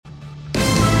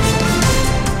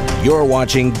You're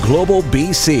watching Global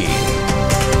BC.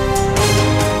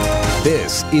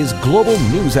 This is Global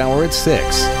News Hour at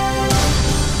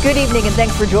 6. Good evening and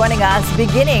thanks for joining us.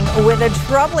 Beginning with a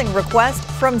troubling request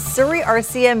from Surrey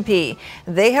RCMP.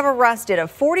 They have arrested a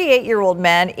 48-year-old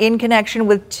man in connection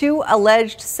with 2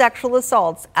 alleged sexual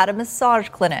assaults at a massage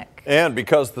clinic. And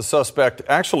because the suspect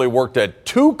actually worked at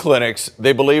 2 clinics,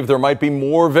 they believe there might be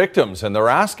more victims, and they're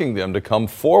asking them to come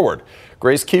forward.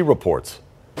 Grace Key reports.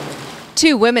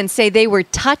 2 women say they were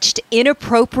touched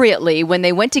inappropriately when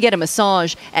they went to get a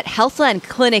massage at Healthland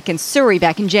Clinic in Surrey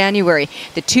back in January.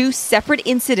 The 2 separate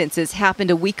incidences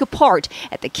happened a week apart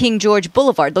at the King George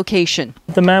Boulevard location.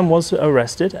 The man was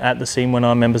arrested at the scene when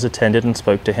our members attended and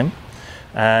spoke to him,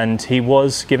 and he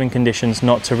was given conditions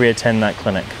not to reattend that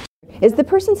clinic. Is the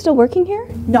person still working here?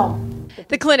 No.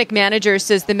 The clinic manager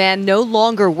says the man no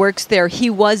longer works there. He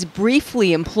was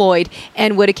briefly employed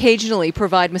and would occasionally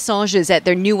provide massages at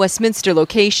their New Westminster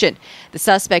location. The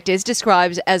suspect is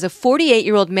described as a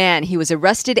 48-year-old man. He was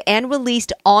arrested and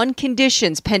released on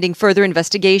conditions pending further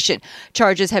investigation.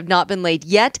 Charges have not been laid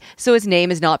yet, so his name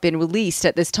has not been released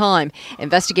at this time.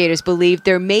 Investigators believe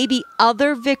there may be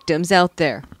other victims out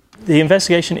there. The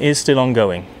investigation is still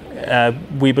ongoing.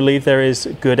 We believe there is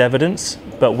good evidence,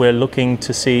 but we're looking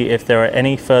to see if there are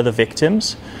any further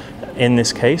victims in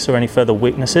this case or any further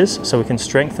witnesses so we can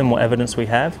strengthen what evidence we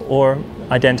have or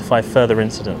identify further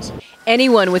incidents.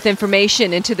 Anyone with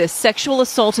information into this sexual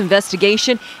assault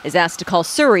investigation is asked to call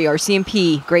Surrey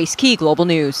RCMP. Grace Key, Global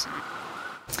News.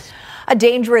 A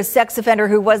dangerous sex offender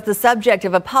who was the subject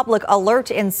of a public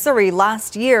alert in Surrey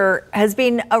last year has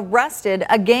been arrested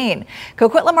again.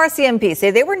 Coquitlam RCMP say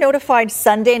they were notified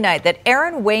Sunday night that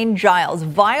Aaron Wayne Giles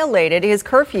violated his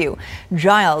curfew.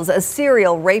 Giles, a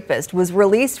serial rapist, was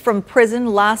released from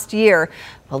prison last year.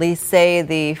 Police say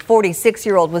the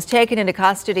 46-year-old was taken into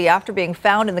custody after being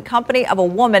found in the company of a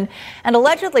woman and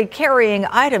allegedly carrying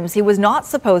items he was not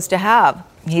supposed to have.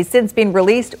 He's since been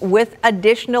released with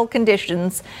additional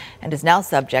conditions and is now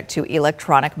subject to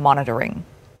electronic monitoring.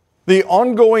 The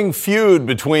ongoing feud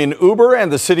between Uber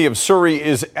and the city of Surrey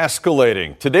is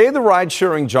escalating. Today, the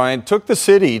ride-sharing giant took the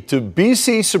city to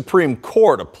BC Supreme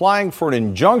Court, applying for an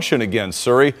injunction against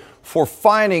Surrey for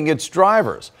fining its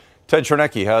drivers. Ted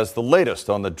Chernecki has the latest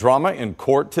on the drama in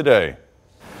court today.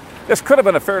 This could have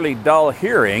been a fairly dull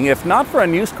hearing if not for a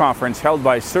news conference held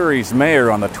by Surrey's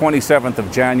mayor on the 27th of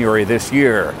January this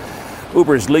year.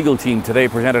 Uber's legal team today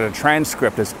presented a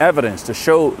transcript as evidence to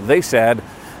show, they said,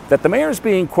 that the mayor's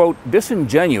being, quote,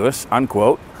 disingenuous,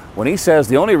 unquote, when he says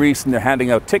the only reason they're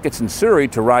handing out tickets in Surrey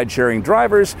to ride-sharing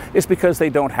drivers is because they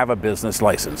don't have a business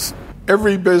license.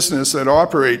 Every business that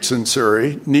operates in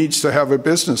Surrey needs to have a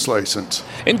business license.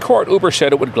 In court, Uber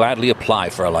said it would gladly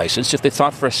apply for a license if they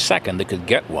thought for a second they could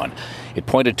get one. It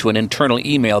pointed to an internal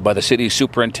email by the city's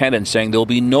superintendent saying there will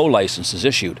be no licenses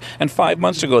issued. And 5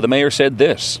 months ago, the mayor said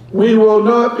this. We will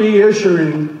not be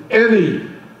issuing any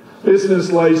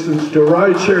business license to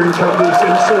ride-sharing companies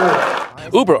in Surrey.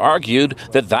 Uber argued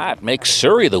that makes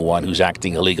Surrey the one who's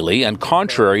acting illegally and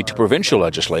contrary to provincial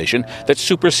legislation that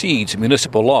supersedes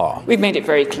municipal law. We've made it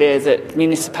very clear that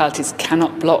municipalities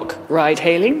cannot block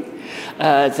ride-hailing,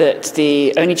 that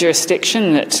the only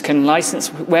jurisdiction that can license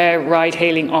where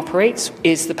ride-hailing operates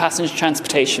is the Passenger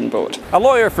Transportation Board. A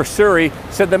lawyer for Surrey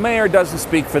said the mayor doesn't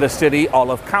speak for the city,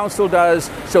 all of council does,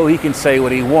 so he can say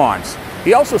what he wants.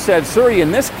 He also said Surrey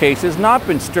in this case has not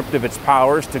been stripped of its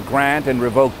powers to grant and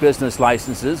revoke business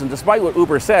licenses, and despite what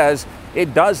Uber says,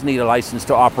 it does need a license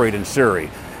to operate in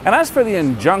Surrey. And as for the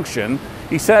injunction,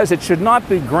 he says it should not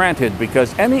be granted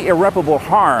because any irreparable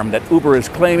harm that Uber is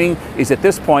claiming is at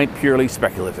this point purely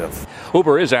speculative.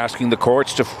 Uber is asking the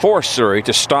courts to force Surrey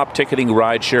to stop ticketing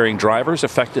ride-sharing drivers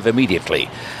effective immediately.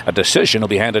 A decision will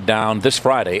be handed down this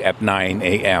Friday at 9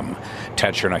 a.m.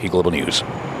 Ted Chernecki, Global News.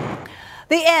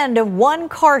 The end of one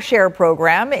car share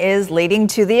program is leading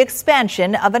to the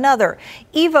expansion of another.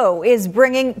 Evo is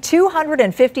bringing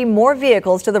 250 more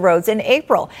vehicles to the roads in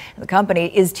April. The company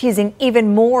is teasing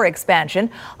even more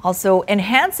expansion, also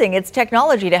enhancing its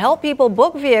technology to help people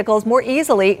book vehicles more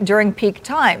easily during peak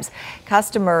times.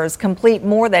 Customers complete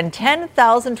more than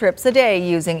 10,000 trips a day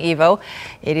using Evo.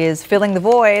 It is filling the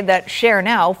void that Share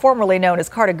Now, formerly known as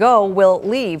Car2Go, will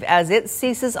leave as it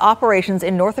ceases operations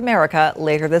in North America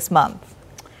later this month.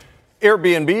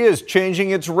 Airbnb is changing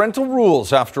its rental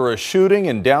rules after a shooting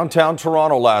in downtown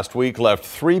Toronto last week left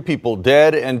 3 people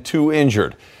dead and 2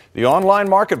 injured. The online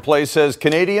marketplace says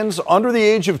Canadians under the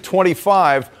age of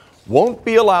 25 won't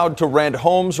be allowed to rent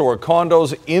homes or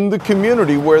condos in the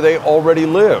community where they already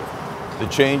live. The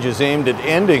change is aimed at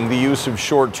ending the use of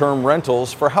short-term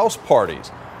rentals for house parties.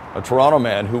 A Toronto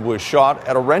man who was shot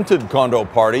at a rented condo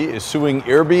party is suing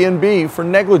Airbnb for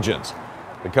negligence.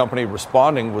 The company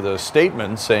responding with a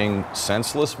statement saying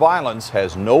senseless violence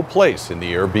has no place in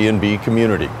the Airbnb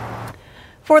community.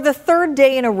 For the third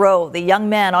day in a row, the young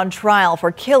man on trial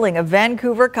for killing a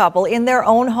Vancouver couple in their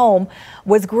own home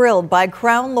was grilled by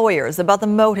Crown lawyers about the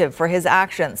motive for his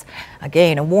actions.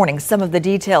 Again, a warning, some of the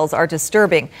details are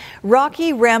disturbing.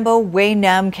 Rocky Rambo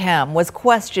Waynam Kam was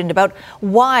questioned about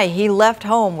why he left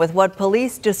home with what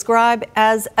police describe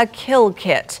as a kill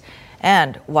kit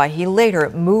and why he later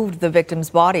moved the victims'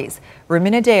 bodies.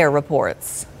 Rumina Daya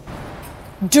reports.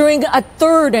 During a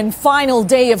third and final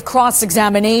day of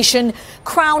cross-examination,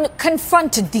 Crown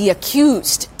confronted the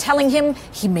accused, telling him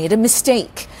he made a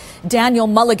mistake. Daniel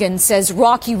Mulligan says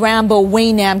Rocky Rambo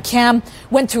Waynam Kam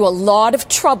went through a lot of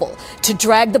trouble to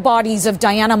drag the bodies of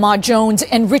Diana Ma Jones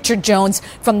and Richard Jones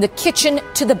from the kitchen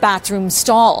to the bathroom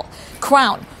stall.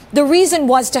 Crown: the reason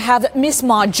was to have Miss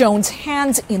Ma Jones'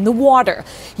 hands in the water.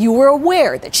 You were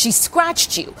aware that she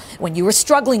scratched you when you were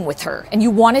struggling with her, and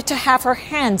you wanted to have her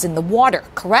hands in the water,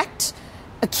 correct?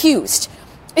 Accused: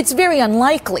 it's very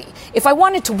unlikely. If I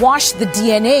wanted to wash the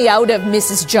DNA out of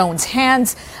Mrs. Jones'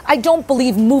 hands, I don't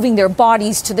believe moving their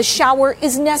bodies to the shower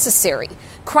is necessary.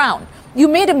 Crown: you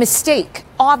made a mistake,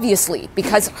 obviously,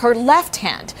 because her left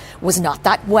hand was not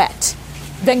that wet.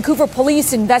 Vancouver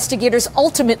police investigators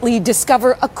ultimately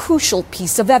discover a crucial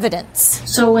piece of evidence.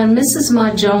 So when Mrs.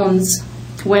 Ma Jones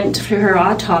went for her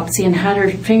autopsy and had her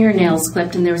fingernails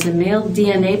clipped and there was a male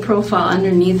DNA profile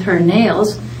underneath her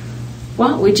nails,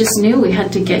 well, we just knew we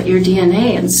had to get your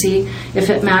DNA and see if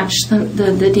it matched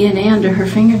the DNA under her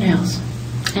fingernails.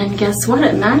 And guess what?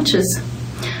 It matches.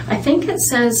 I think it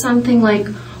says something like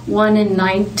 1 in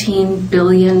 19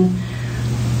 billion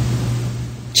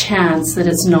chance that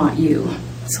it's not you.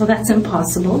 So that's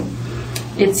impossible.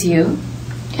 It's you.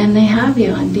 And they have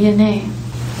you on DNA.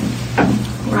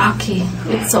 Rocky,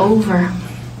 it's over.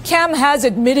 Kam has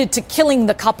admitted to killing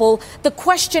the couple. The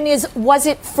question is, was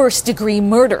it first-degree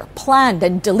murder, planned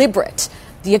and deliberate?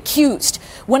 The accused: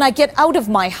 when I get out of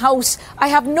my house, I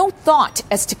have no thought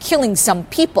as to killing some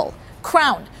people.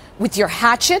 Crown: with your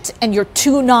hatchet and your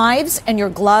 2 knives and your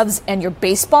gloves and your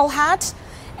baseball hat?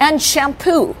 And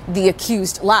shampoo, the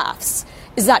accused laughs.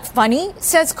 Is that funny,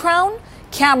 says Crown?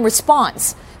 Kam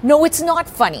responds: no, it's not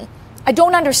funny. I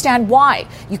don't understand why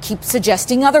you keep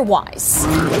suggesting otherwise.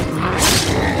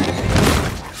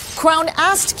 Crown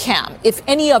asked Kam if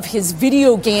any of his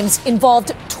video games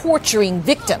involved torturing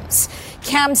victims.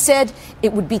 Kam said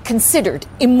it would be considered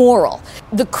immoral.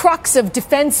 The crux of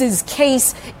defense's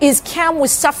case is Kam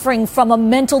was suffering from a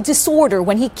mental disorder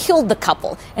when he killed the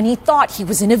couple, and he thought he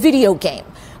was in a video game.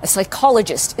 A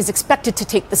psychologist is expected to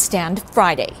take the stand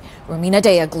Friday. Rumina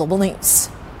Daya, Global News.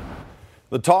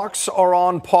 The talks are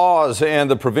on pause, and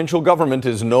the provincial government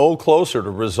is no closer to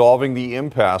resolving the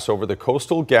impasse over the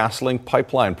Coastal GasLink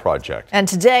pipeline project. And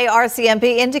today,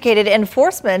 RCMP indicated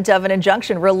enforcement of an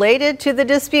injunction related to the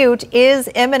dispute is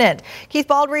imminent. Keith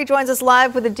Baldry joins us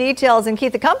live with the details. And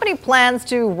Keith, the company plans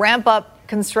to ramp up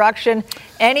construction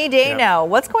any day now.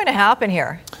 What's going to happen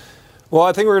here? Well,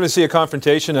 I think we're going to see a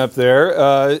confrontation up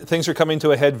there. Things are coming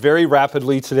to a head very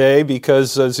rapidly today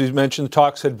because, as you mentioned,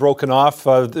 talks had broken off.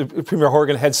 Premier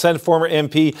Horgan had sent former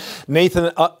MP Nathan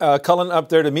Cullen up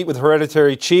there to meet with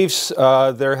hereditary chiefs.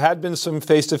 There had been some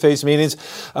face-to-face meetings,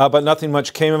 but nothing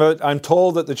much came of it. I'm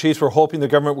told that the chiefs were hoping the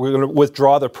government were going to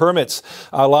withdraw the permits,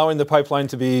 allowing the pipeline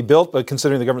to be built, but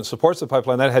considering the government supports the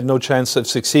pipeline, that had no chance of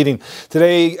succeeding.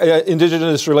 Today,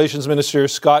 Indigenous Relations Minister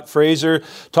Scott Fraser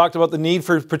talked about the need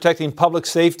for protecting public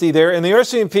safety there. And the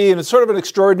RCMP, in sort of an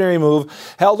extraordinary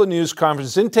move, held a news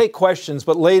conference, didn't take questions,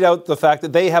 but laid out the fact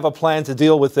that they have a plan to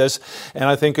deal with this. And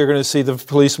I think you're going to see the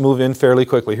police move in fairly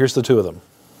quickly. Here's the two of them.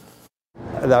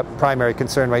 The primary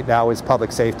concern right now is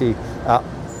public safety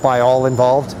by all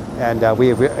involved, and we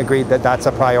have agreed that that's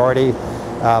a priority.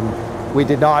 We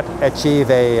did not achieve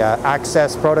a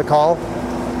access protocol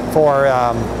for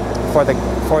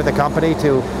the company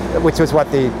which was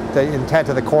what the intent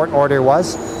of the court order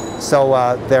was.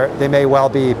 So there may well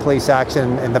be police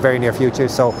action in the very near future.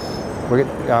 So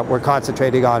we're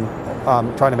concentrating on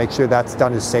trying to make sure that's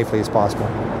done as safely as possible.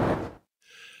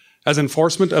 As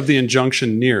enforcement of the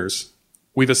injunction nears,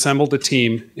 we've assembled a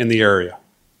team in the area.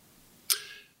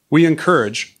 We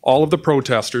encourage all of the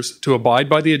protesters to abide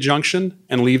by the injunction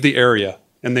and leave the area,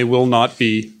 and they will not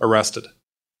be arrested.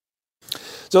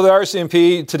 So the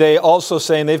RCMP today also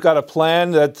saying they've got a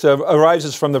plan that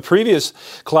arises from the previous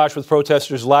clash with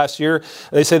protesters last year.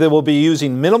 They say they will be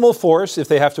using minimal force if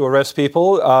they have to arrest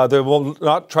people. They will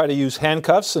not try to use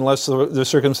handcuffs unless the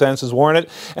circumstances warrant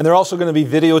it. And they're also going to be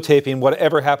videotaping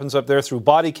whatever happens up there through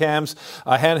body cams,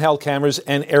 handheld cameras,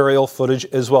 and aerial footage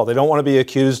as well. They don't want to be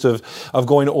accused of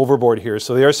going overboard here.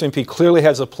 So the RCMP clearly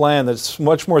has a plan that's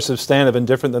much more substantive and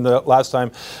different than the last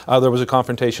time there was a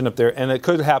confrontation up there. And it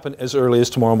could happen as early as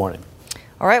tomorrow morning.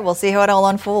 All right, we'll see how it all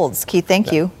unfolds. Keith,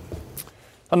 thank you.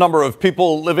 A number of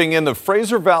people living in the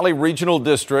Fraser Valley Regional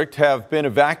District have been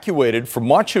evacuated for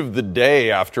much of the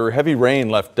day after heavy rain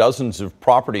left dozens of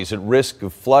properties at risk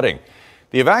of flooding.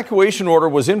 The evacuation order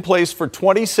was in place for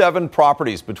 27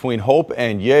 properties between Hope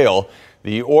and Yale.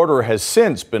 The order has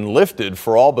since been lifted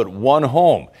for all but one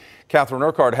home. Catherine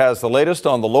Urquhart has the latest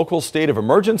on the local state of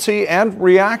emergency and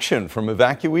reaction from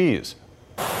evacuees.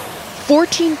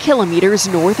 14 kilometers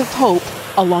north of Hope,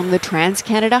 along the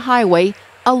Trans-Canada Highway,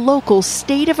 a local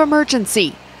state of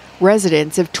emergency.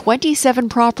 Residents of 27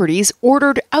 properties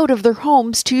ordered out of their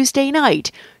homes Tuesday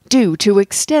night due to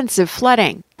extensive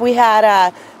flooding. We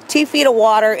had 2 feet of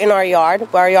water in our yard.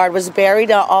 Our yard was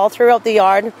buried all throughout the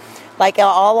yard, like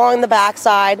all along the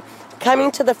backside,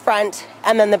 coming to the front,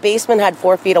 and then the basement had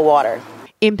 4 feet of water.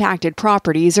 Impacted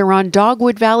properties are on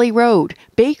Dogwood Valley Road,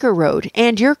 Baker Road,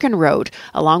 and Yurkin Road,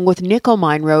 along with Nickel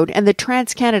Mine Road and the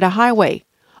Trans-Canada Highway.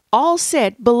 All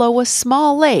sit below a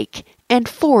small lake and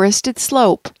forested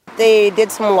slope. They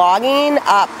did some logging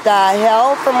up the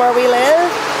hill from where we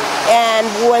live,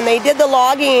 and when they did the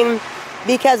logging,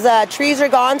 because the trees are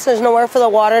gone, so there's nowhere for the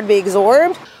water to be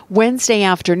absorbed. Wednesday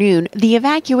afternoon, the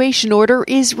evacuation order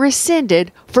is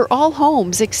rescinded for all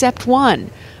homes except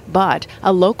one. But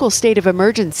a local state of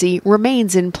emergency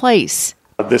remains in place.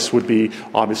 This would be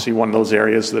obviously one of those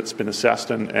areas that's been assessed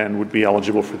and would be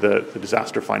eligible for the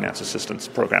Disaster Finance Assistance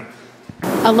Program.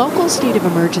 A local state of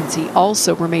emergency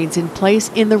also remains in place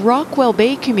in the Rockwell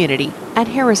Bay community at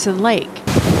Harrison Lake.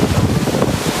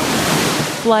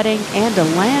 Flooding and a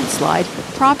landslide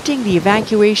prompting the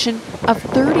evacuation of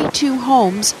 32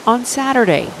 homes on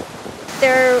Saturday.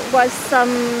 There was some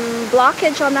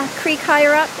blockage on the creek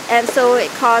higher up, and so it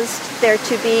caused there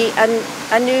to be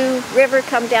a new river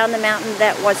come down the mountain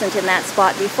that wasn't in that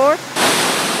spot before.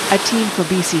 A team from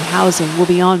BC Housing will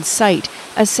be on site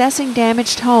assessing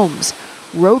damaged homes.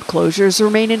 Road closures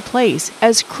remain in place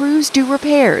as crews do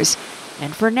repairs.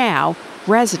 And for now,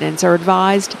 residents are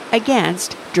advised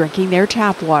against drinking their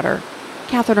tap water.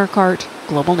 Catherine Urquhart,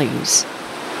 Global News.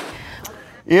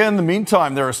 In the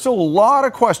meantime, there are still a lot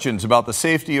of questions about the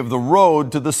safety of the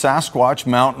road to the Sasquatch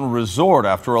Mountain Resort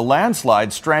after a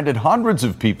landslide stranded hundreds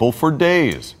of people for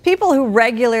days. People who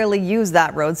regularly use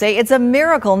that road say it's a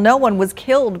miracle no one was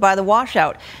killed by the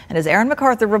washout. And as Aaron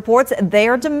MacArthur reports, they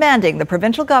are demanding the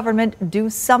provincial government do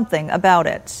something about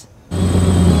it.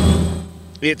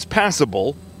 It's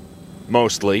passable,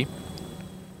 mostly.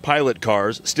 Pilot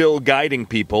cars still guiding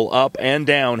people up and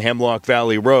down Hemlock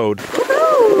Valley Road.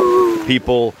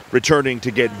 People returning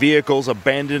to get vehicles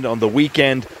abandoned on the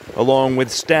weekend, along with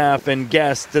staff and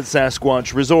guests at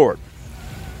Sasquatch Resort.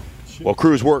 While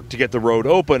crews work to get the road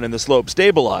open and the slope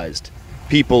stabilized,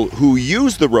 people who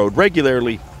use the road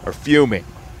regularly are fuming.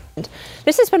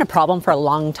 This has been a problem for a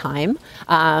long time,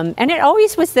 and it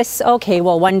always was this, okay,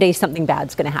 well, one day something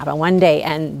bad's going to happen, one day,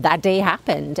 and that day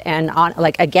happened. And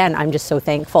again, I'm just so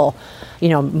thankful,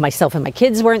 myself and my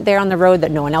kids weren't there on the road,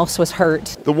 that no one else was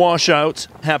hurt. The washouts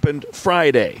happened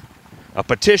Friday. A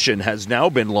petition has now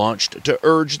been launched to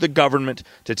urge the government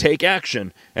to take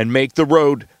action and make the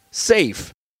road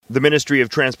safe. The Ministry of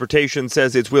Transportation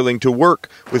says it's willing to work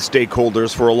with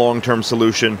stakeholders for a long-term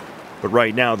solution. But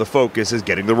right now, the focus is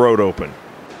getting the road open.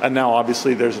 And now,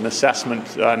 obviously, there's an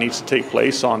assessment needs to take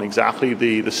place on exactly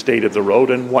the state of the road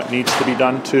and what needs to be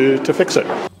done to fix it.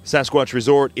 Sasquatch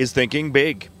Resort is thinking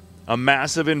big. A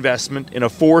massive investment in a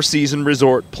 4-season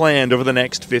resort planned over the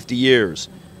next 50 years.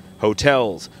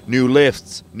 Hotels, new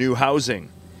lifts, new housing.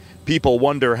 People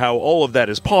wonder how all of that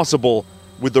is possible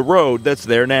with the road that's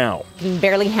there now. You can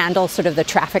barely handle sort of the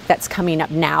traffic that's coming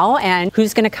up now, and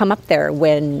who's going to come up there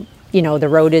when the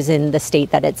road is in the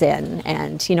state that it's in.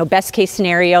 And, best case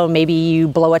scenario, maybe you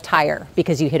blow a tire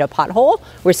because you hit a pothole.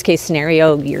 Worst case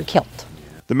scenario, you're killed.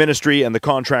 The ministry and the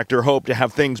contractor hope to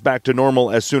have things back to normal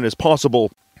as soon as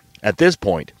possible. At this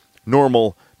point,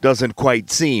 normal doesn't quite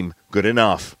seem good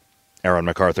enough. Aaron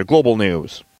MacArthur, Global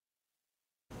News.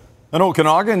 An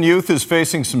Okanagan youth is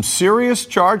facing some serious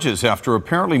charges after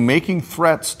apparently making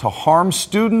threats to harm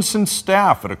students and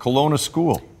staff at a Kelowna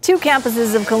school. Two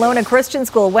campuses of Kelowna Christian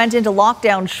School went into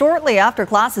lockdown shortly after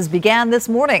classes began this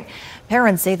morning.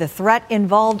 Parents say the threat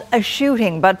involved a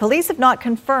shooting, but police have not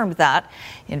confirmed that.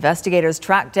 Investigators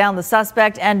tracked down the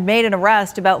suspect and made an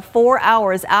arrest about 4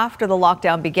 hours after the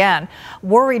lockdown began.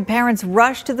 Worried parents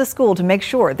rushed to the school to make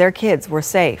sure their kids were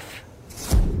safe.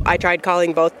 I tried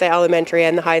calling both the elementary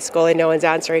and the high school and no one's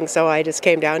answering, so I just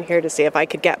came down here to see if I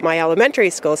could get my elementary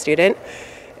school student,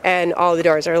 and all the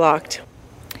doors are locked.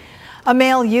 A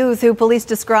male youth who police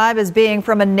describe as being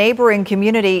from a neighboring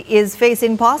community is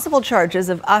facing possible charges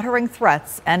of uttering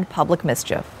threats and public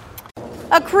mischief.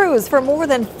 A cruise for more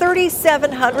than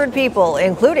 3,700 people,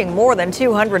 including more than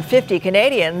 250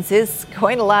 Canadians, is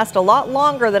going to last a lot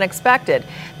longer than expected.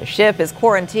 The ship is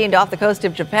quarantined off the coast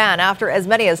of Japan after as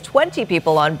many as 20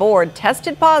 people on board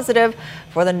tested positive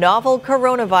for the novel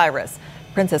coronavirus.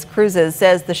 Princess Cruises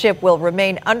says the ship will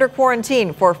remain under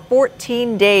quarantine for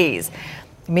 14 days.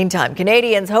 Meantime,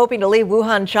 Canadians hoping to leave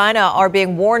Wuhan, China are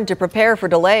being warned to prepare for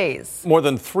delays. More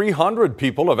than 300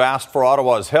 people have asked for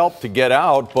Ottawa's help to get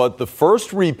out, but the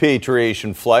first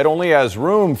repatriation flight only has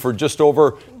room for just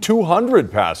over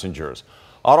 200 passengers.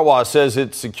 Ottawa says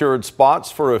it secured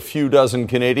spots for a few dozen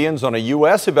Canadians on a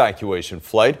U.S. evacuation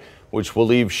flight, which will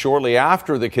leave shortly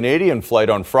after the Canadian flight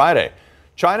on Friday.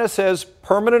 China says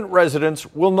permanent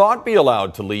residents will not be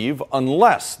allowed to leave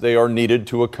unless they are needed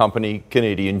to accompany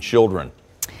Canadian children.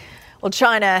 Well,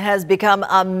 China has become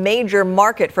a major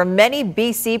market for many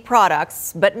BC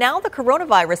products, but now the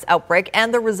coronavirus outbreak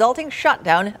and the resulting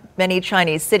shutdown of many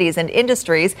Chinese cities and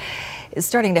industries is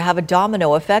starting to have a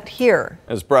domino effect here.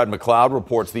 As Brad McLeod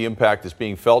reports, the impact is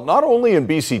being felt not only in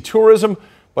BC tourism,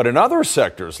 but in other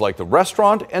sectors like the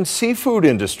restaurant and seafood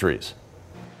industries.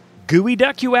 Gooey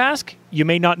duck, you ask? You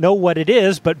may not know what it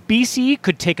is, but BC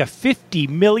could take a $50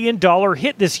 million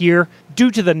hit this year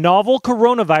due to the novel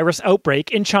coronavirus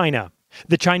outbreak in China.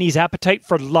 The Chinese appetite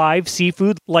for live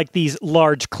seafood like these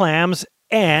large clams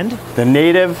and the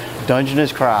native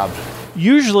Dungeness crab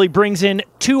usually brings in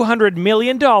 $200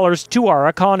 million to our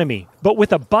economy. But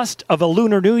with a bust of a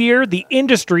Lunar New Year, the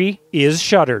industry is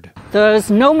shuttered. There's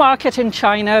no market in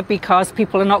China because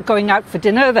people are not going out for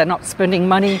dinner, they're not spending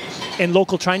money. And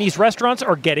local Chinese restaurants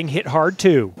are getting hit hard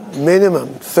too. Minimum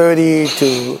 30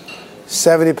 to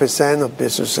 70% of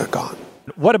business are gone.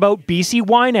 What about BC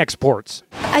wine exports?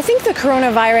 I think the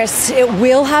coronavirus, it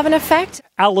will have an effect.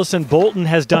 Allison Bolton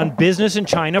has done business in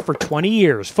China for 20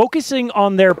 years, focusing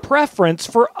on their preference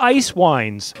for ice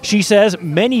wines. She says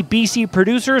many BC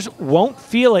producers won't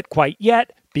feel it quite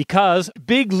yet because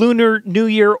big Lunar New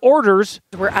Year orders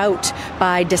were out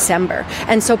by December,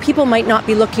 and so people might not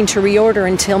be looking to reorder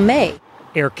until May.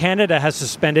 Air Canada has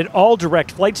suspended all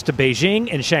direct flights to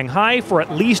Beijing and Shanghai for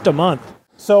at least a month.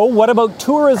 So what about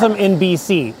tourism in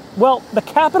BC? Well, the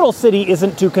capital city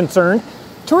isn't too concerned.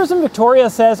 Tourism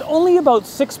Victoria says only about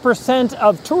 6%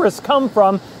 of tourists come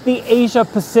from the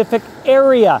Asia-Pacific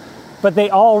area, but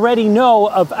they already know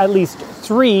of at least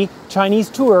 3 Chinese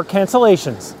tour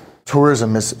cancellations.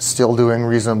 Tourism is still doing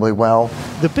reasonably well.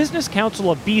 The Business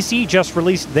Council of BC just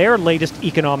released their latest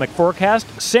economic forecast,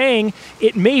 saying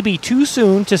it may be too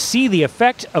soon to see the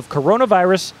effect of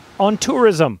coronavirus on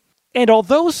tourism. And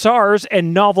although SARS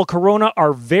and novel corona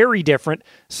are very different,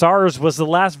 SARS was the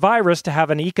last virus to have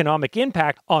an economic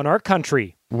impact on our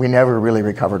country. We never really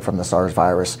recovered from the SARS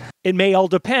virus. It may all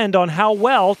depend on how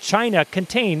well China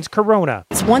contains corona.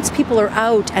 Once people are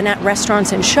out and at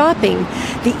restaurants and shopping,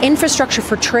 the infrastructure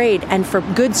for trade and for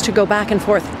goods to go back and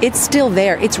forth, it's still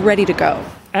there. It's ready to go.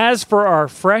 As for our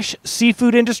fresh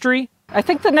seafood industry, I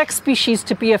think the next species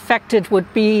to be affected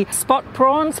would be spot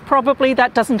prawns. Probably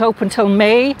that doesn't open till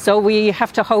May, so we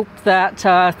have to hope that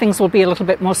things will be a little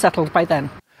bit more settled by then.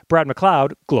 Brad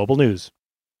McLeod, Global News.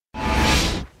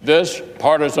 This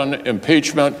partisan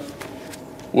impeachment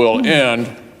will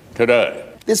end today.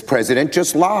 This president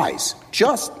just lies.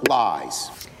 Just lies.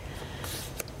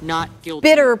 Not guilty.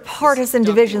 Bitter partisan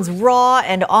divisions raw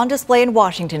and on display in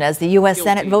Washington as the U.S.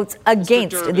 Senate votes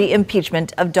against the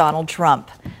impeachment of Donald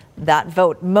Trump. That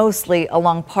vote mostly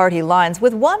along party lines,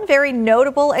 with one very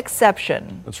notable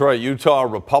exception. That's right. Utah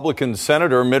Republican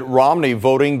Senator Mitt Romney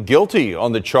voting guilty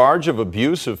on the charge of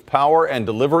abuse of power and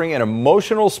delivering an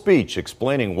emotional speech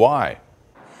explaining why.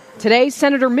 Today,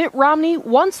 Senator Mitt Romney,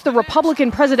 once the Republican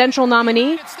presidential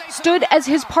nominee, stood as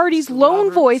his party's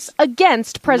lone voice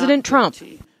against President Trump.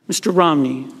 Mr.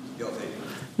 Romney. Guilty.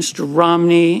 Mr.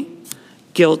 Romney,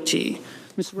 guilty.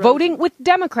 Voting with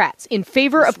Democrats in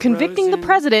favor of convicting the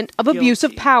president of abuse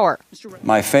of power.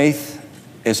 My faith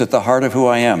is at the heart of who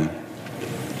I am.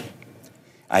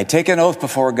 I take an oath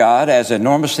before God as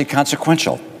enormously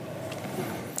consequential.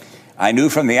 I knew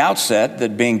from the outset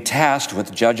that being tasked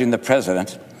with judging the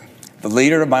president, the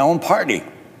leader of my own party,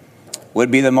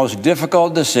 would be the most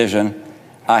difficult decision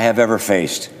I have ever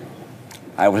faced.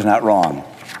 I was not wrong.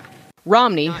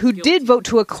 Romney, who did vote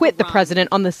to acquit the president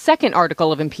on the second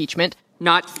article of impeachment,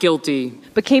 Not guilty.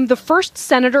 became the first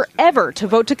senator ever to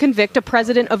vote to convict a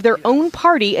president of their own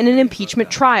party in an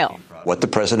impeachment trial. What the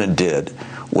president did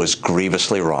was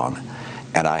grievously wrong,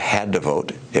 and I had to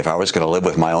vote if I was going to live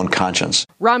with my own conscience.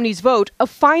 Romney's vote, a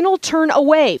final turn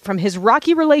away from his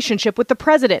rocky relationship with the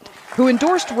president, who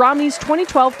endorsed Romney's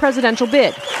 2012 presidential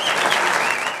bid.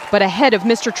 But ahead of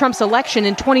Mr. Trump's election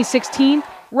in 2016,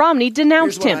 Romney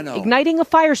denounced him, igniting a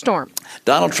firestorm.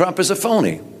 Donald Trump is a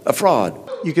phony, a fraud.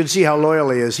 You can see how loyal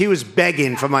he is. He was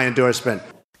begging for my endorsement.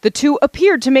 The two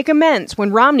appeared to make amends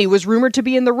when Romney was rumored to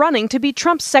be in the running to be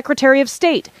Trump's Secretary of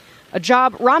State, a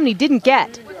job Romney didn't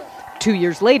get. 2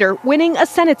 years later, winning a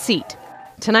Senate seat.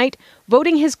 Tonight,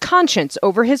 voting his conscience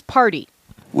over his party.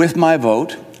 With my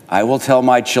vote, I will tell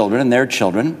my children and their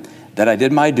children that I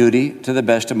did my duty to the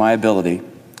best of my ability,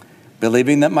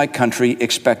 believing that my country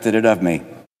expected it of me.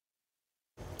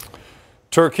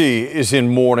 Turkey is in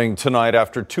mourning tonight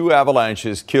after two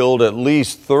avalanches killed at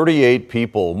least 38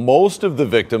 people. Most of the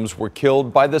victims were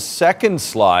killed by the second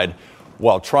slide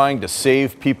while trying to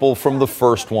save people from the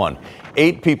first one.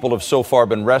 8 people have so far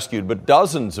been rescued, but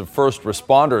dozens of first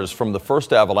responders from the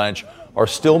first avalanche are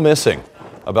still missing.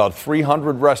 About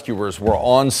 300 rescuers were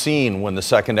on scene when the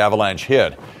second avalanche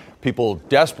hit. People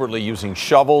desperately using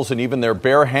shovels and even their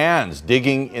bare hands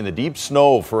digging in the deep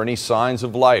snow for any signs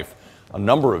of life. A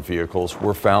number of vehicles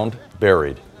were found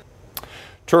buried.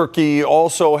 Turkey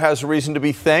also has reason to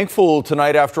be thankful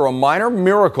tonight after a minor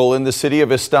miracle in the city of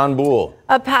Istanbul.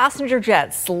 A passenger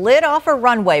jet slid off a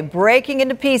runway, breaking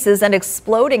into pieces and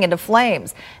exploding into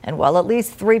flames. And while at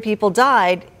least 3 people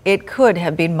died, it could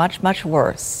have been much, much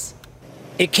worse.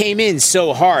 It came in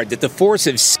so hard that the force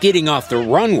of skidding off the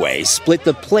runway split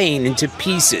the plane into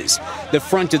pieces. The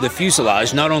front of the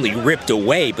fuselage not only ripped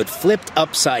away, but flipped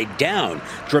upside down.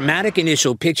 Dramatic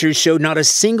initial pictures showed not a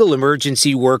single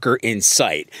emergency worker in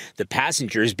sight. The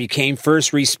passengers became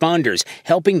first responders,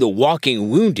 helping the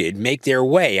walking wounded make their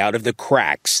way out of the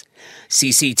cracks.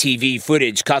 CCTV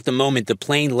footage caught the moment the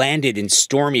plane landed in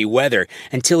stormy weather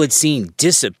until it's seen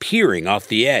disappearing off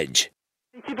the edge.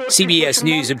 CBS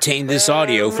News obtained this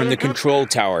audio from the control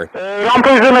tower.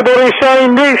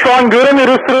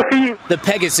 The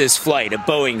Pegasus flight, a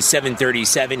Boeing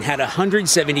 737, had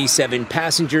 177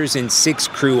 passengers and 6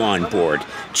 crew on board,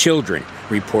 children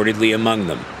reportedly among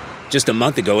them. Just a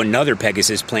month ago, another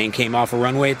Pegasus plane came off a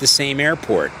runway at the same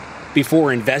airport.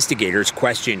 Before investigators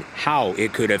question how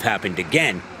it could have happened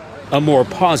again, a more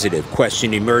positive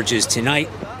question emerges tonight: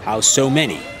 how so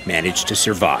many managed to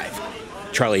survive.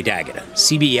 Charlie D'Agata,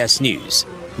 CBS News,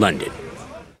 London.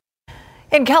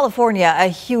 In California, a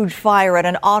huge fire at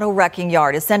an auto wrecking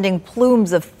yard is sending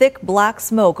plumes of thick black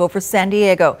smoke over San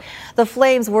Diego. The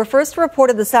flames were first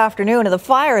reported this afternoon, and the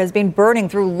fire has been burning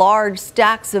through large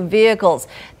stacks of vehicles.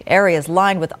 The area is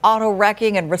lined with auto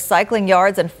wrecking and recycling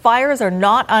yards, and fires are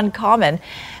not uncommon.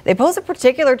 They pose a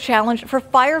particular challenge for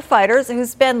firefighters who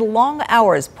spend long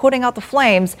hours putting out the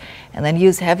flames and then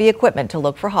use heavy equipment to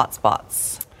look for hot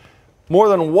spots. More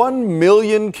than 1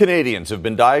 million Canadians have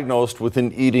been diagnosed with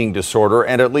an eating disorder,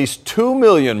 and at least 2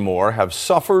 million more have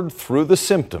suffered through the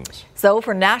symptoms. So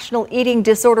for National Eating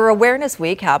Disorder Awareness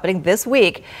Week happening this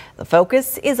week, the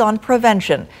focus is on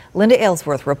prevention. Linda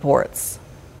Aylesworth reports.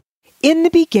 In the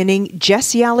beginning,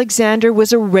 Jessie Alexander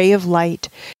was a ray of light.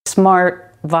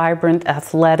 Smart, vibrant,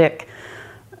 athletic,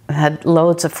 had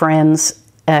loads of friends.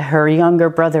 Her younger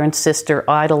brother and sister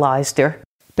idolized her.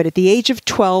 But at the age of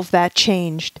 12, that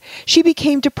changed. She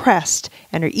became depressed,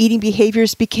 and her eating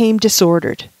behaviors became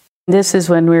disordered. This is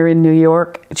when we were in New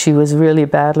York. She was really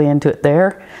badly into it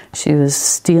there. She was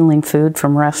stealing food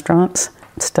from restaurants,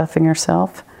 stuffing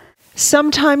herself.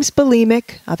 Sometimes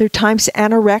bulimic, other times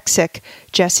anorexic,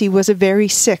 Jessie was a very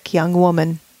sick young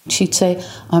woman. She'd say,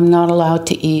 "I'm not allowed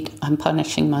to eat. I'm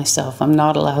punishing myself. I'm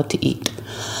not allowed to eat."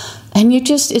 And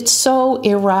it's so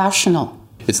irrational.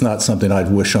 It's not something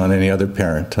I'd wish on any other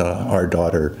parent. Our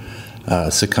daughter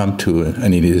succumbed to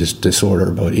an eating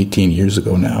disorder about 18 years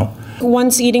ago now.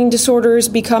 Once eating disorders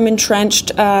become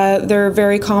entrenched, they're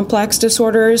very complex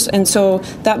disorders, and so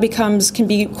that can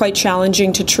be quite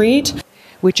challenging to treat.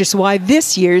 Which is why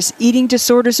this year's Eating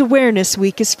Disorders Awareness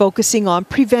Week is focusing on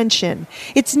prevention.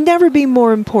 It's never been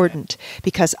more important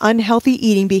because unhealthy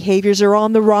eating behaviors are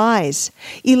on the rise.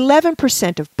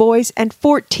 11% of boys and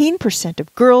 14%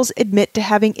 of girls admit to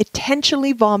having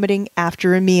intentionally vomiting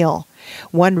after a meal.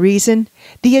 One reason,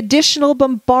 the additional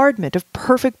bombardment of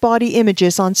perfect body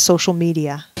images on social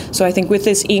media. So I think with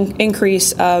this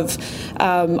increase of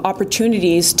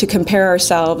opportunities to compare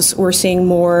ourselves, we're seeing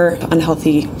more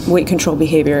unhealthy weight control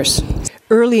behaviors.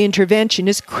 Early intervention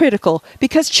is critical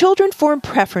because children form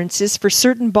preferences for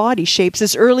certain body shapes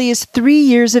as early as 3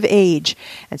 years of age,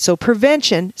 and so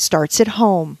prevention starts at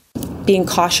home. Being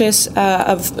cautious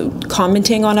of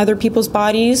commenting on other people's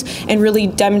bodies and really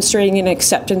demonstrating an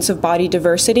acceptance of body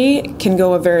diversity can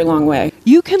go a very long way.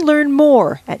 You can learn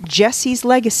more at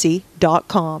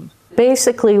jessieslegacy.com.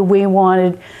 Basically, we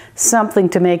wanted something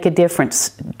to make a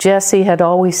difference. Jessie had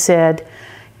always said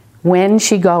when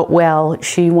she got well,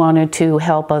 she wanted to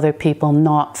help other people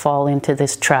not fall into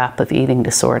this trap of eating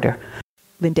disorder.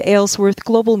 Linda Aylesworth,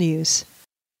 Global News.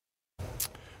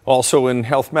 Also in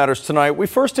Health Matters tonight, we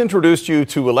first introduced you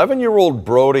to 11-year-old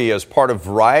Brody as part of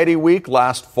Variety Week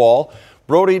last fall.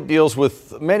 Brody deals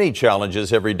with many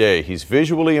challenges every day. He's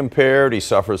visually impaired, he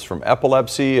suffers from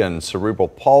epilepsy and cerebral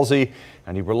palsy,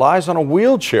 and he relies on a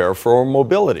wheelchair for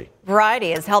mobility.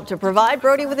 Variety has helped to provide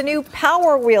Brody with a new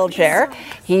power wheelchair.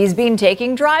 He's been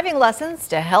taking driving lessons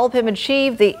to help him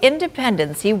achieve the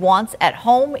independence he wants at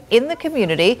home, in the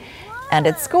community, and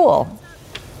at school.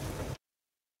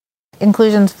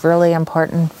 Inclusion's really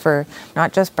important for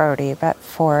not just Brody, but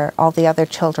for all the other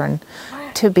children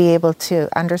to be able to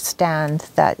understand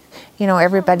that,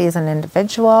 everybody is an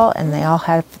individual and they all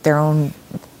have their own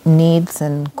needs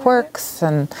and quirks.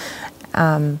 And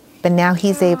but now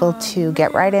he's able to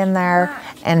get right in there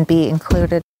and be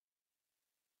included.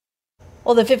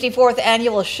 Well, the 54th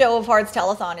annual Show of Hearts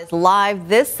Telethon is live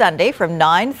this Sunday from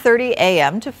 9:30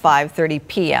 a.m. to 5:30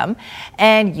 p.m.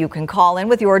 And you can call in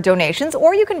with your donations,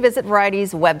 or you can visit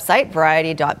Variety's website,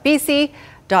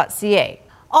 variety.bc.ca.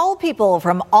 All people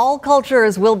from all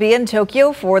cultures will be in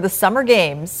Tokyo for the Summer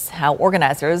Games. How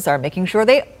organizers are making sure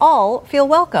they all feel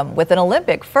welcome with an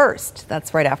Olympic first.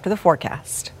 That's right after the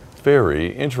forecast.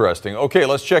 Very interesting. Okay,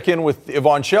 let's check in with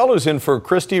Yvonne Schell, who's in for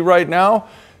Christy right now.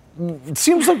 It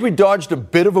seems like we dodged a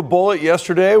bit of a bullet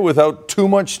yesterday without too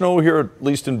much snow here, at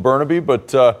least in Burnaby,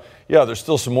 but yeah, there's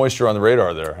still some moisture on the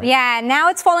radar there. Yeah, now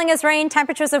it's falling as rain.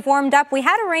 Temperatures have warmed up. We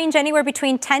had a range anywhere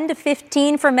between 10 to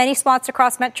 15 for many spots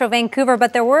across Metro Vancouver,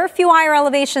 but there were a few higher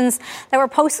elevations that were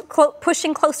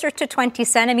pushing closer to 20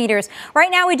 centimeters. Right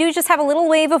now, we do just have a little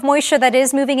wave of moisture that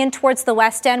is moving in towards the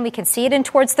west end. We can see it in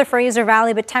towards the Fraser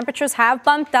Valley, but temperatures have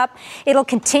bumped up. It'll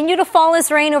continue to fall as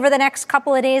rain over the next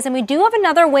couple of days, and we do have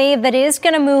another wave that is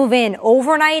going to move in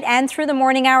overnight and through the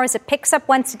morning hours. It picks up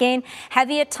once again,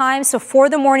 heavy at times, so for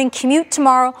the morning commute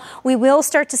tomorrow, we will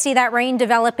start to see that rain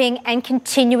developing and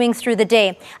continuing through the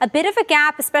day. A bit of a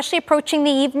gap, especially approaching the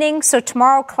evening. So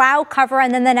tomorrow, cloud cover,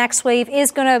 and then the next wave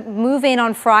is going to move in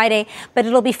on Friday, but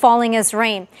it'll be falling as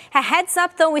rain. A heads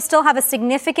up, though, we still have a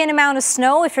significant amount of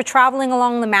snow if you're traveling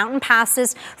along the mountain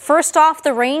passes. First off,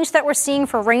 the range that we're seeing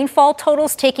for rainfall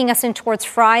totals taking us in towards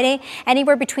Friday,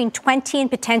 anywhere between 20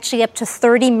 and potentially up to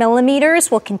 30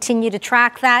 millimeters. We'll continue to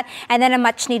track that. And then a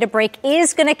much needed break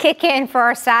is going to kick in for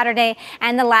our Saturday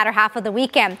and the latter half of the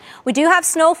weekend. We do have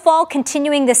snowfall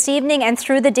continuing this evening and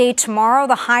through the day tomorrow.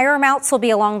 The higher amounts will be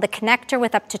along the connector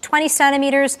with up to 20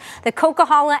 centimeters. The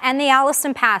Coquihalla and the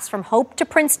Allison Pass from Hope to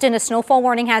Princeton, a snowfall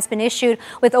warning has been issued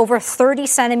with over 30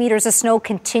 centimeters of snow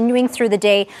continuing through the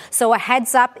day. So a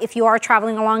heads up if you are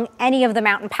traveling along any of the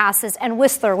mountain passes, and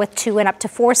Whistler with 2 and up to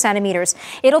 4 centimeters.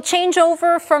 It'll change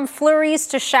over from flurries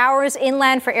to showers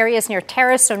inland for areas near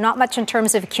Terrace, so not much in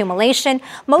terms of accumulation.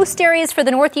 Most areas for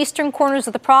the northeastern corners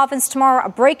of the province tomorrow, a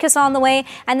break is on the way,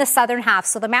 and the southern half.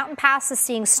 So the mountain pass is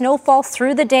seeing snowfall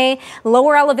through the day.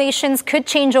 Lower elevations could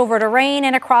change over to rain,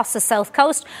 and across the south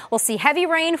coast, we'll see heavy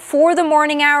rain for the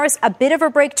morning hours, a bit of a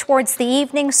break towards the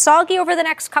evening, soggy over the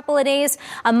next couple of days.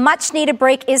 A much needed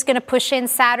break is going to push in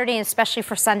Saturday, and especially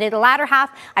for Sunday, the latter half,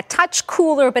 a touch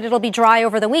cooler, but it'll be dry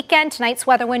over the weekend. Tonight's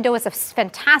weather window is a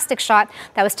fantastic shot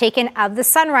that was taken of the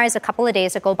sunrise a couple of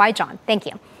days ago by John. Thank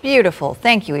you. Beautiful.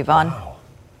 Thank you, Yvonne. Wow.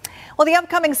 Well, the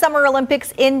upcoming Summer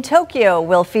Olympics in Tokyo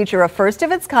will feature a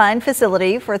first-of-its-kind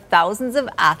facility for thousands of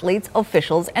athletes,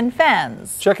 officials, and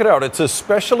fans. Check it out. It's a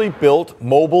specially built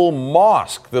mobile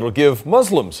mosque that'll give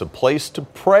Muslims a place to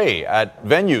pray at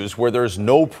venues where there's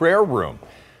no prayer room.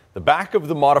 The back of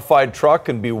the modified truck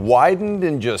can be widened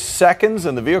in just seconds,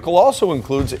 and the vehicle also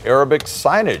includes Arabic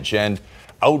signage and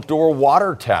outdoor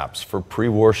water taps for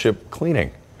pre-worship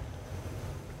cleaning.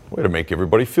 Way to make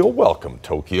everybody feel welcome,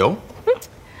 Tokyo.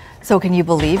 So can you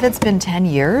believe it's been 10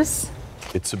 years?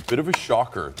 It's a bit of a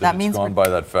shocker that it's gone by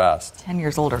that fast. 10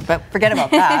 years older, but forget about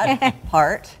that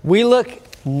part. We look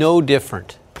no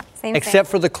different, Same except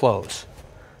for the clothes.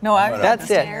 No, that's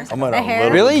it. I'm gonna The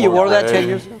hair. Really? You wore that 10 gray.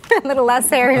 years ago? A little less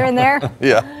hair here and there.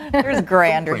 Yeah. There's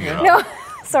gray under here. No,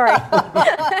 sorry.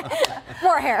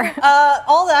 More hair.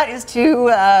 All that is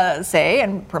to say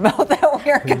and promote that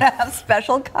we're going to have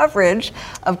special coverage,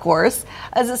 of course.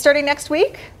 Is it starting next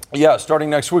week? Yeah, starting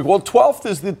next week. Well, 12th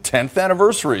is the 10th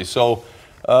anniversary, so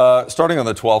starting on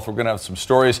the 12th, we're going to have some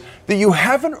stories that you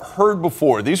haven't heard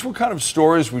before. These were kind of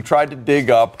stories we tried to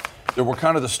dig up. There were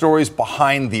kind of the stories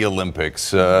behind the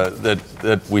Olympics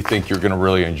that we think you're going to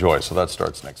really enjoy. So that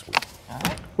starts next week.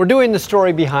 We're doing the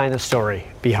story behind the story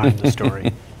behind the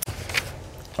story.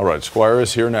 All right, Squire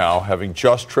is here now, having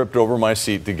just tripped over my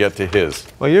seat to get to his.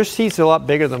 Well, your seat's a lot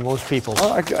bigger than most people's.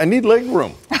 Oh, I need leg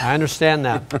room. I understand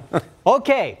that.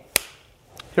 Okay,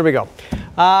 here we go.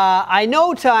 I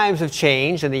know times have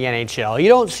changed in the NHL. You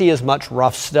don't see as much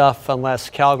rough stuff unless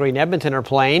Calgary and Edmonton are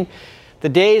playing. The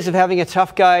days of having a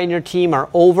tough guy in your team are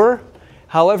over.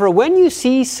 However, when you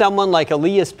see someone like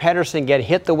Elias Pettersson get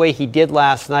hit the way he did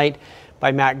last night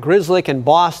by Matt Grzelcyk in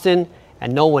Boston,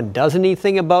 and no one does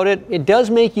anything about it, it does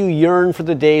make you yearn for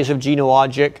the days of Gino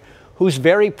Odjick, whose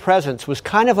very presence was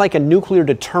kind of like a nuclear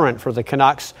deterrent for the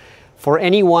Canucks for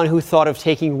anyone who thought of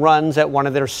taking runs at one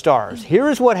of their stars.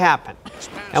 Here's what happened.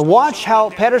 And watch how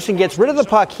Pettersson gets rid of the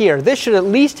puck here. This should at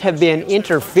least have been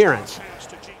interference.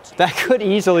 That could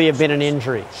easily have been an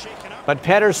injury. But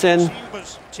Pettersson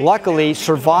luckily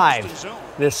survived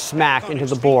this smack into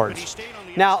the boards.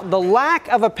 Now, the lack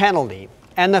of a penalty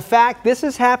and the fact this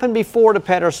has happened before to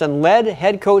Pettersson led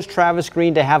head coach Travis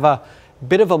Green to have a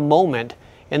bit of a moment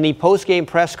in the post-game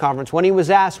press conference when he was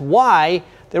asked why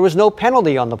there was no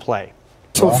penalty on the play.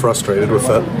 So frustrated with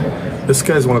that. This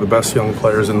guy's one of the best young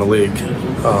players in the league.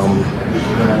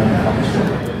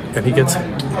 And he gets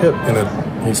hit in it.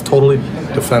 He's totally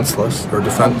defenseless.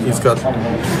 He's got,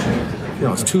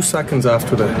 it's 2 seconds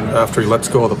after he lets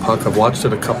go of the puck. I've watched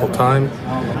it a couple times,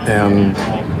 and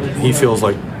he feels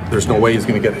like there's no way he's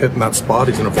going to get hit in that spot.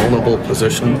 He's in a vulnerable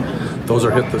position. Those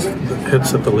are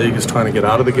hits that the league is trying to get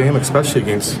out of the game, especially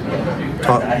against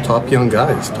top young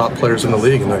guys, top players in the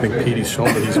league. And I think Petey's shown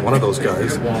that he's one of those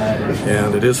guys.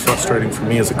 And it is frustrating for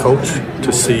me as a coach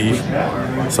to see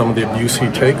some of the abuse he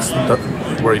takes,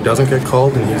 where he doesn't get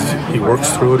called and he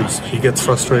works through it. He gets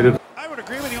frustrated. I would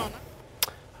agree with you on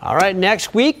that. All right,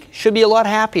 next week should be a lot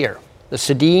happier. The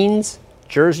Sedins,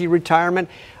 jersey retirement.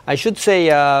 I should say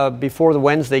before the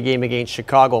Wednesday game against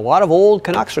Chicago, a lot of old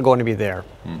Canucks are going to be there,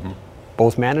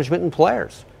 both management and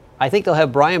players. I think they'll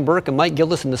have Brian Burke and Mike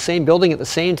Gildas in the same building at the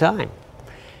same time.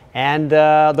 And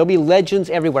there'll be legends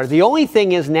everywhere. The only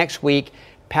thing is next week,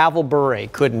 Pavel Bure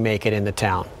couldn't make it into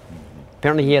town.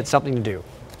 Apparently he had something to do.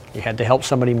 He had to help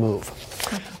somebody move.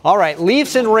 All right,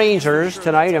 Leafs and Rangers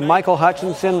tonight, and Michael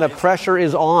Hutchinson, the pressure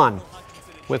is on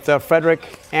with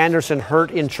Frederik Andersen hurt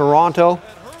in Toronto.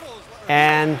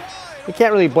 And you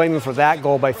can't really blame him for that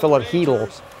goal by Philip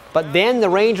Hedl. But then the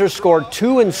Rangers scored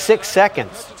 2 in 6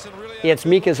 seconds. It's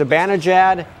Mika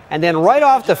Zibanejad. And then right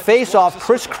off the face-off,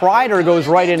 Chris Kreider goes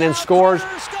right in and scores.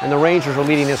 And the Rangers are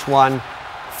leading this one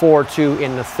 4-2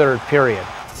 in the third period.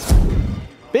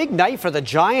 Big night for the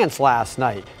Giants last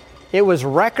night. It was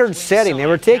record-setting. They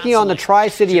were taking on the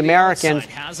Tri-City Americans,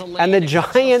 and the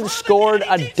Giants scored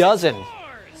a dozen.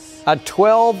 A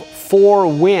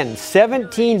 12-4 win.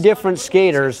 17 different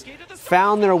skaters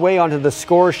found their way onto the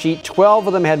score sheet. 12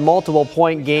 of them had multiple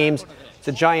point games.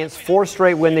 The Giants' 4th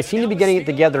straight win. They seem to be getting it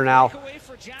together now.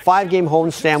 5-game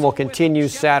homestand will continue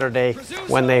Saturday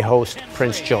when they host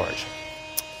Prince George.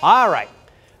 All right.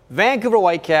 Vancouver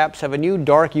Whitecaps have a new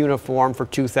dark uniform for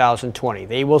 2020.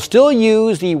 They will still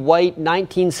use the white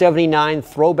 1979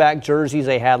 throwback jerseys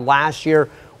they had last year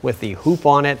with the hoop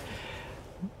on it.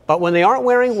 But when they aren't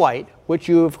wearing white, which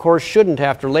you of course shouldn't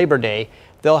after Labor Day,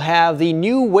 they'll have the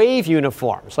new Wave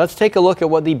uniforms. Let's take a look at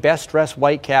what the best-dressed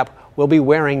Whitecap will be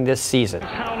wearing this season.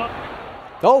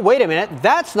 Oh, wait a minute.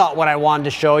 That's not what I wanted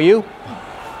to show you.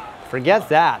 Forget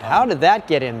that. How did that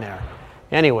get in there?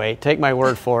 Anyway, take my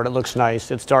word for it. It looks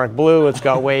nice. It's dark blue. It's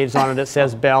got waves on it. It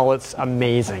says Bell. It's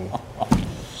amazing.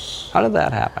 How did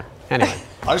that happen? Anyway.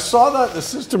 I saw that in the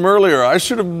system earlier. I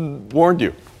should have warned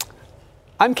you.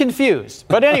 I'm confused.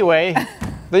 But anyway,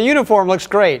 the uniform looks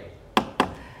great.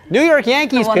 New York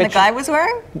Yankees The one pitcher. the guy was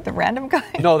wearing? The random guy?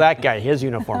 No, that guy. His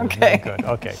uniform was very good.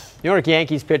 Okay. New York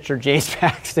Yankees pitcher James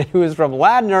Paxton, who is from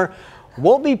Ladner,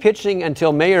 won't be pitching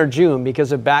until May or June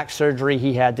because of back surgery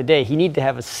he had today. He needed to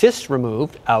have a cyst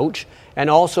removed, ouch, and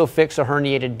also fix a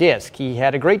herniated disc. He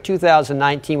had a great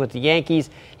 2019 with the Yankees.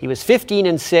 He was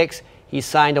 15-6. He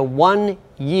signed a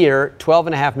 1-year,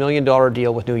 $12.5 million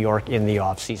deal with New York in the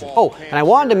offseason. Oh, and I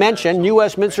wanted to mention New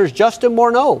Westminster's Justin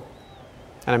Morneau,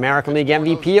 an American League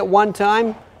MVP at one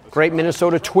time, great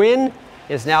Minnesota Twin,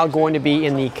 is now going to be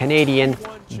in the Canadian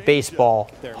Baseball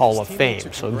Hall of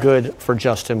Fame. So good for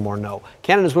Justin Morneau.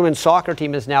 Canada's women's soccer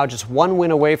team is now just one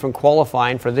win away from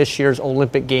qualifying for this year's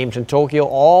Olympic Games in Tokyo.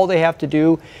 All they have to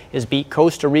do is beat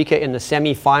Costa Rica in the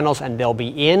semifinals, and they'll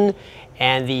be in.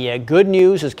 And the good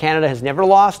news is Canada has never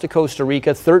lost to Costa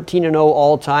Rica, 13-0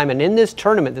 all time. And in this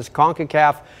tournament, this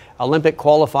CONCACAF Olympic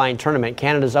qualifying tournament,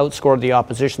 Canada's outscored the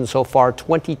opposition so far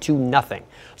 22-0.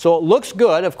 So it looks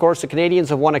good. Of course, the Canadians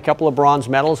have won a couple of bronze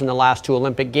medals in the last two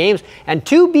Olympic Games, and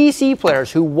two BC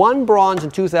players who won bronze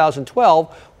in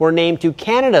 2012 were named to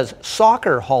Canada's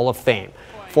Soccer Hall of Fame.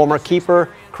 Former keeper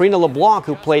Karina LeBlanc,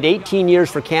 who played 18 years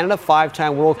for Canada,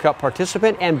 five-time World Cup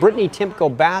participant, and Brittany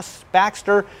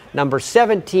Timko-Baxter, number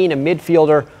 17, a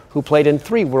midfielder who played in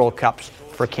 3 World Cups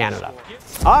for Canada.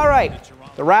 All right,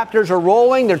 the Raptors are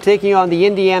rolling. They're taking on the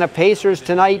Indiana Pacers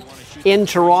tonight in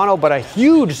Toronto, but a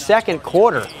huge second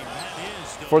quarter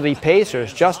for the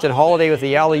Pacers. Justin Holiday with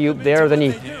the alley-oop there. Then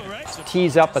he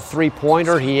tees up a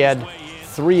three-pointer. He had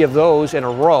 3 of those in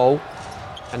a row.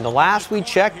 And the last we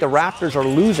checked, the Raptors are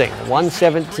losing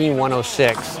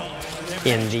 117-106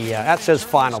 in the, that says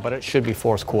final, but it should be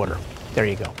fourth quarter. There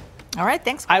you go. All right,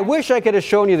 thanks. I wish I could have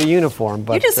shown you the uniform,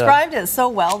 but you described it so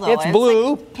well, though. It's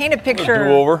blue. Like, paint a picture.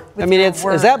 Do-over. I mean, is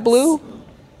that blue?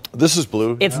 This is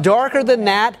blue. It's darker than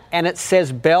that, and it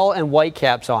says Bell and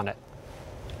Whitecaps on it.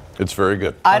 It's very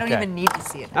good. I don't even need to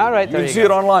see it. All right, you can see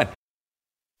it online.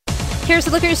 Here's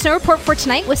a look at your snow report for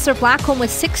tonight. Whistler Blackcomb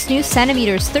with 6 new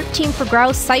centimeters, 13 for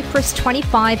Grouse, Cypress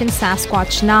 25, and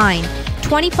Sasquatch 9.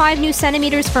 25 new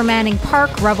centimeters for Manning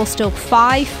Park, Revelstoke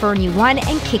 5, Fernie 1,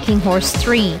 and Kicking Horse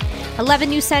 3. 11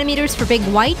 new centimeters for Big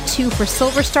White, 2 for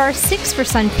Silver Star, 6 for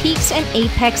Sun Peaks, and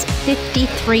Apex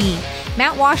 53.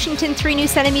 Mount Washington 3 new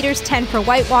centimeters, 10 for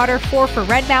Whitewater, 4 for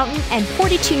Red Mountain, and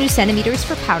 42 new centimeters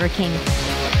for Powder King.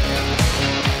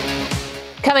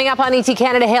 Coming up on ET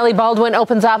Canada, Hailey Baldwin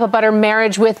opens up about her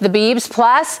marriage with the Biebs.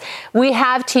 Plus, we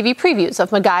have TV previews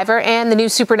of MacGyver and the new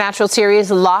Supernatural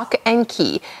series Lock and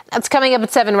Key. That's coming up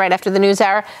at 7 right after the news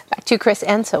hour. Back to Chris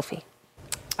and Sophie.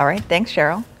 All right, thanks,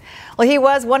 Cheryl. Well, he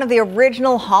was one of the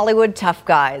original Hollywood tough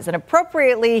guys, and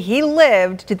appropriately, he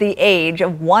lived to the age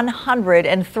of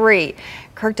 103.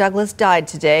 Kirk Douglas died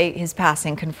today, his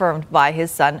passing confirmed by his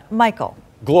son, Michael.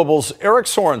 Global's Eric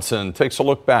Sorensen takes a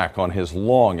look back on his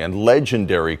long and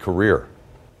legendary career.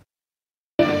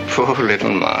 Poor little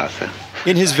Martha.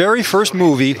 In his very first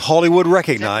movie, Hollywood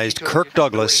recognized Kirk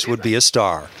Douglas would be a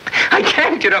star. I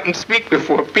can't get up and speak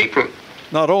before people.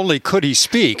 Not only could he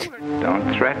speak,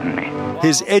 Don't threaten me.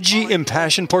 his edgy,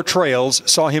 impassioned portrayals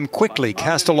saw him quickly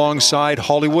cast alongside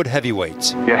Hollywood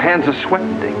heavyweights. Your hands are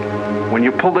sweating, Dick. When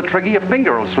you pull the trigger, your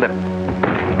finger will slip.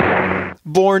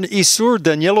 Born Isur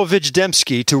Danielovich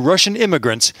Dembski to Russian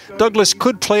immigrants, Douglas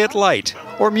could play it light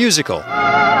or musical.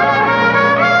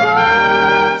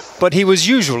 But he was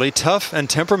usually tough and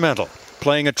temperamental.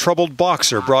 Playing a troubled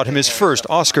boxer brought him his first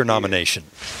Oscar nomination.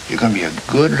 You're going to be a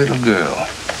good little girl.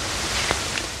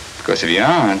 Because if you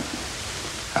aren't,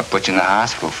 I'll put you in the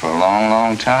hospital for a long,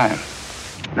 long time.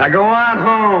 Now go on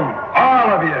home, all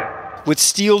of you. With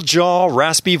steel jaw,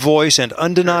 raspy voice, and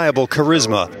undeniable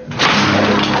charisma,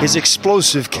 his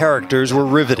explosive characters were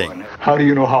riveting. How do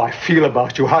you know how I feel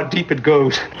about you, how deep it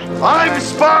goes? I'm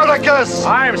Spartacus!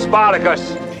 I'm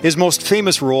Spartacus! His most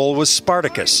famous role was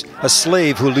Spartacus, a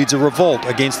slave who leads a revolt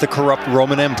against the corrupt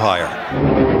Roman Empire.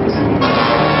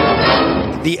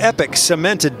 The epic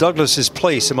cemented Douglas's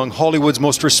place among Hollywood's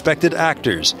most respected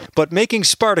actors, but making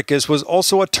Spartacus was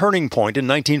also a turning point in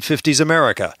 1950s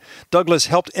America. Douglas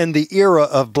helped end the era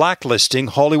of blacklisting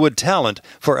Hollywood talent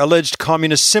for alleged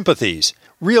communist sympathies.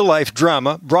 Real-life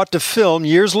drama brought to film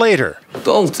years later.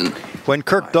 Dalton. When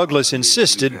Kirk Douglas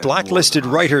insisted blacklisted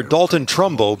writer Dalton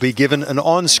Trumbo be given an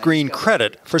on-screen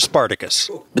credit for Spartacus.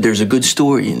 But there's a good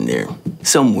story in there,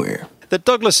 somewhere. That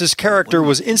Douglas's character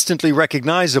was instantly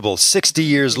recognizable 60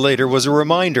 years later was a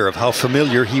reminder of how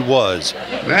familiar he was.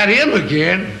 That him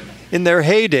again. In their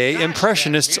heyday,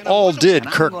 Impressionists all did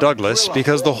Kirk Douglas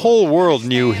because the whole world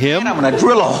knew him. I'm going to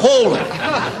drill a hole in it.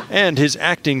 And his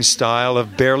acting style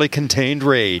of barely contained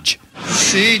rage.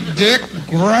 See, Dick,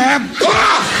 grab.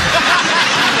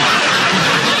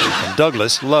 And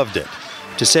Douglas loved it.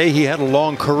 To say he had a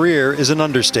long career is an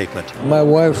understatement. My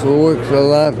wife works a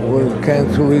lot with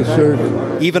cancer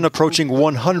research. Even approaching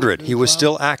 100, he was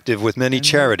still active with many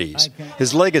charities.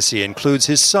 His legacy includes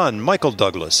his son, Michael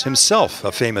Douglas, himself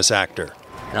a famous actor.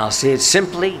 And I'll say it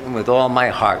simply and with all my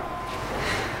heart.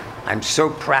 I'm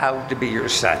so proud to be your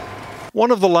son.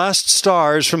 One of the last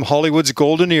stars from Hollywood's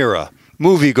golden era.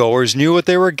 Moviegoers knew what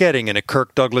they were getting in a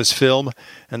Kirk Douglas film,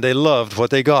 and they loved what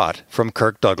they got from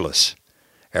Kirk Douglas.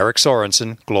 Eric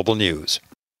Sorensen, Global News.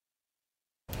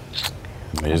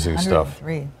 Amazing stuff.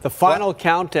 The Final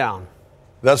Countdown.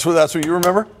 That's what you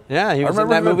remember? Yeah, he was in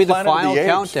remember that him in movie, The Planet of Final the Apes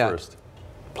Countdown. first.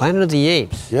 Planet of the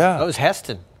Apes. Yeah. That was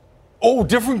Heston. Oh,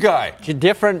 different guy.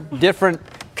 Different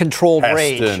controlled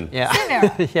Heston. rage. Yeah. Same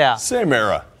era. Yeah. Same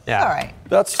era. Yeah. All right.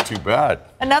 That's too bad.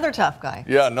 Another tough guy.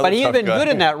 Yeah, another But he'd tough been guy. good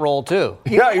in that role too.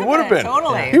 Yeah, he would have been.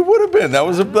 Totally. He would have been. That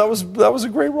was a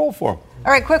great role for him.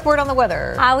 All right, quick word on the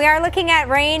weather. We are looking at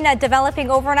rain developing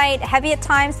overnight, heavy at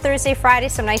times Thursday, Friday.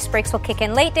 Some nice breaks will kick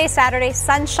in late day Saturday,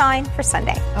 sunshine for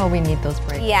Sunday. Oh, we need those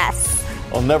breaks. Yes.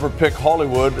 I'll never pick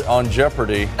Hollywood on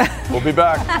Jeopardy. We'll be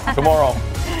back tomorrow.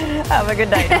 Have a good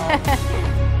night, all.